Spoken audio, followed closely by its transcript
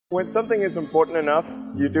When something is important enough,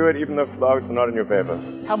 you do it even though the odds are not in your favor.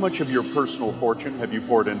 How much of your personal fortune have you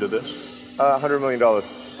poured into this? $100 million.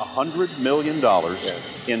 $100 million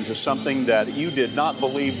Yes. into something that you did not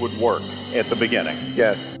believe would work at the beginning.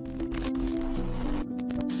 Yes.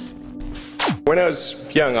 When I was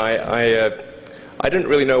young, I didn't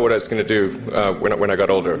really know what I was going to do when I got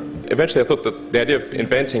older. Eventually, I thought that the idea of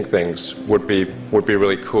inventing things would be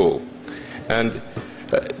really cool. And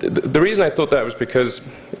the reason I thought that was because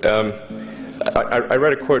I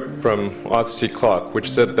read a quote from Arthur C. Clarke, which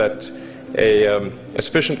said that a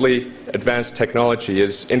sufficiently advanced technology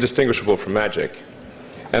is indistinguishable from magic,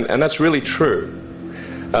 and that's really true.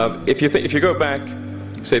 If you go back,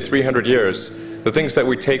 say 300 years, the things that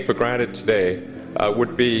we take for granted today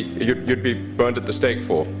would be you'd be burned at the stake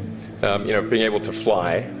for. Being able to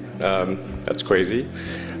fly, that's crazy.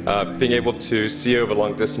 Being able to see over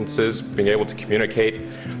long distances, being able to communicate,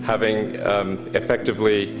 having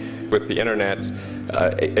effectively with the internet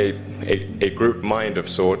a group mind of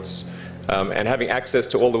sorts, and having access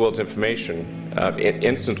to all the world's information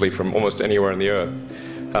instantly from almost anywhere on the earth.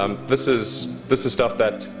 This is stuff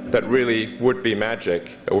that really would be magic,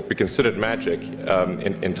 or would be considered magic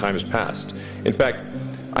in times past. In fact,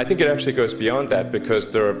 I think it actually goes beyond that,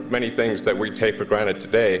 because there are many things that we take for granted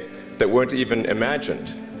today that weren't even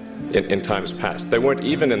imagined in times past. They weren't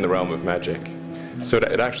even in the realm of magic. So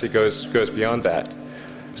it actually goes beyond that.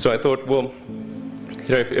 So I thought, well,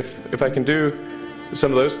 if I can do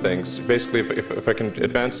some of those things, basically if I can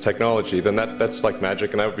advance technology, then that's like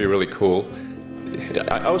magic, and that would be really cool.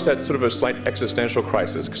 I also had sort of a slight existential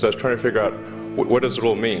crisis, because I was trying to figure out what does it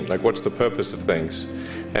all mean? Like, what's the purpose of things?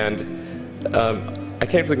 And I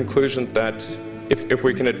came to the conclusion that if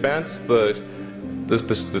we can advance the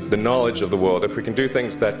knowledge of the world, if we can do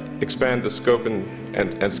things that expand the scope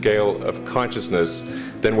and scale of consciousness,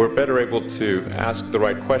 then we're better able to ask the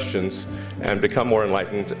right questions and become more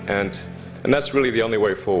enlightened, and that's really the only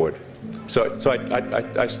way forward. So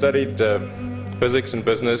I studied physics and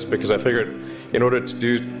business, because I figured in order to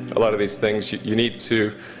do a lot of these things, you need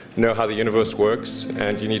to know how the universe works,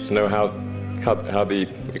 and you need to know how the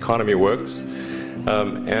economy works.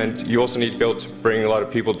 And you also need to be able to bring a lot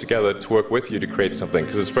of people together to work with you to create something,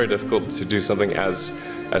 because it's very difficult to do something as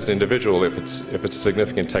an individual if it's a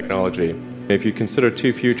significant technology. If you consider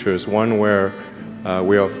two futures, one where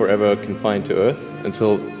we are forever confined to Earth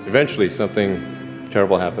until eventually something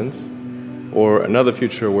terrible happens, or another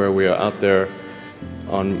future where we are out there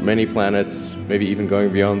on many planets, maybe even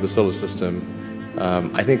going beyond the solar system,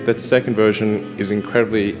 I think that second version is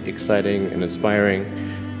incredibly exciting and inspiring.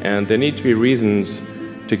 And there need to be reasons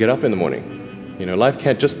to get up in the morning. Life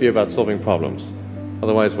can't just be about solving problems.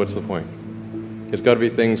 Otherwise, what's the point? There's got to be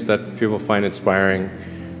things that people find inspiring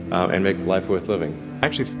and make life worth living. I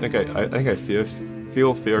actually think I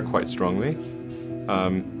feel fear quite strongly.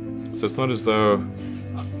 So it's not as though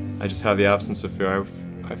I just have the absence of fear.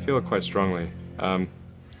 I feel it quite strongly.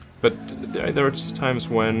 But there are just times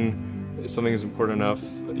when something is important enough,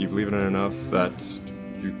 you believe in it enough, that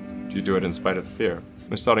you do it in spite of the fear.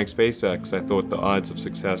 When starting SpaceX, I thought the odds of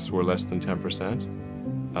success were less than 10%.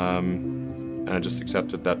 And I just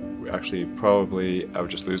accepted that actually probably I would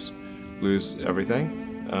just lose everything.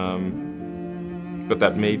 But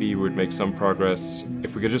that maybe we would make some progress.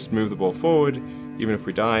 If we could just move the ball forward, even if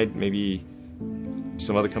we died, maybe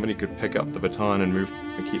some other company could pick up the baton and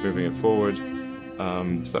keep moving it forward,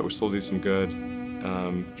 so that would still do some good.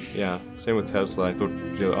 Yeah, same with Tesla. I thought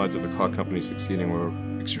the odds of a car company succeeding were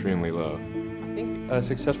extremely low. I think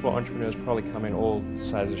successful entrepreneurs probably come in all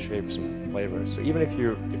sizes, shapes, and flavors. So even if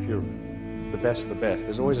you're the best of the best,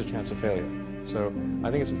 there's always a chance of failure. So I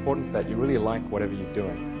think it's important that you really like whatever you're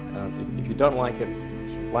doing. If you don't like it,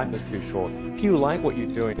 life is too short. If you like what you're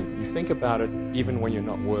doing, you think about it even when you're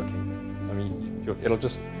not working. I mean,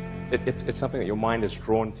 it's something that your mind is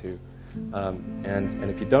drawn to. And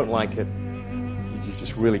if you don't like it, you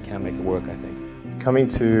just really can't make it work, I think. Coming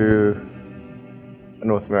to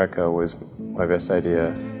North America was my best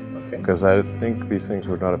idea, because I think these things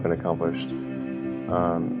would not have been accomplished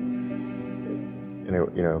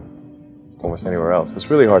almost anywhere else. It's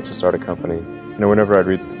really hard to start a company. Whenever I'd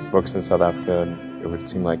read books in South Africa, it would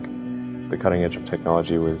seem like the cutting edge of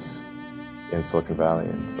technology was in Silicon Valley,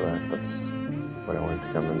 and so that's when I wanted to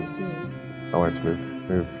come and I wanted to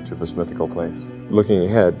move to this mythical place. Looking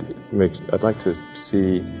ahead, I'd like to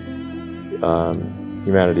see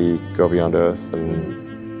humanity go beyond Earth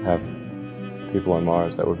and have people on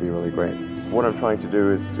Mars. That would be really great. What I'm trying to do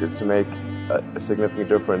is to make a significant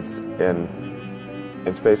difference in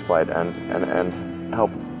spaceflight and help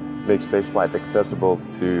make spaceflight accessible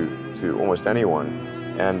to almost anyone,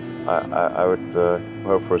 and I would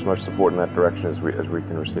hope for as much support in that direction as we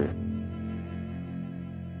can receive.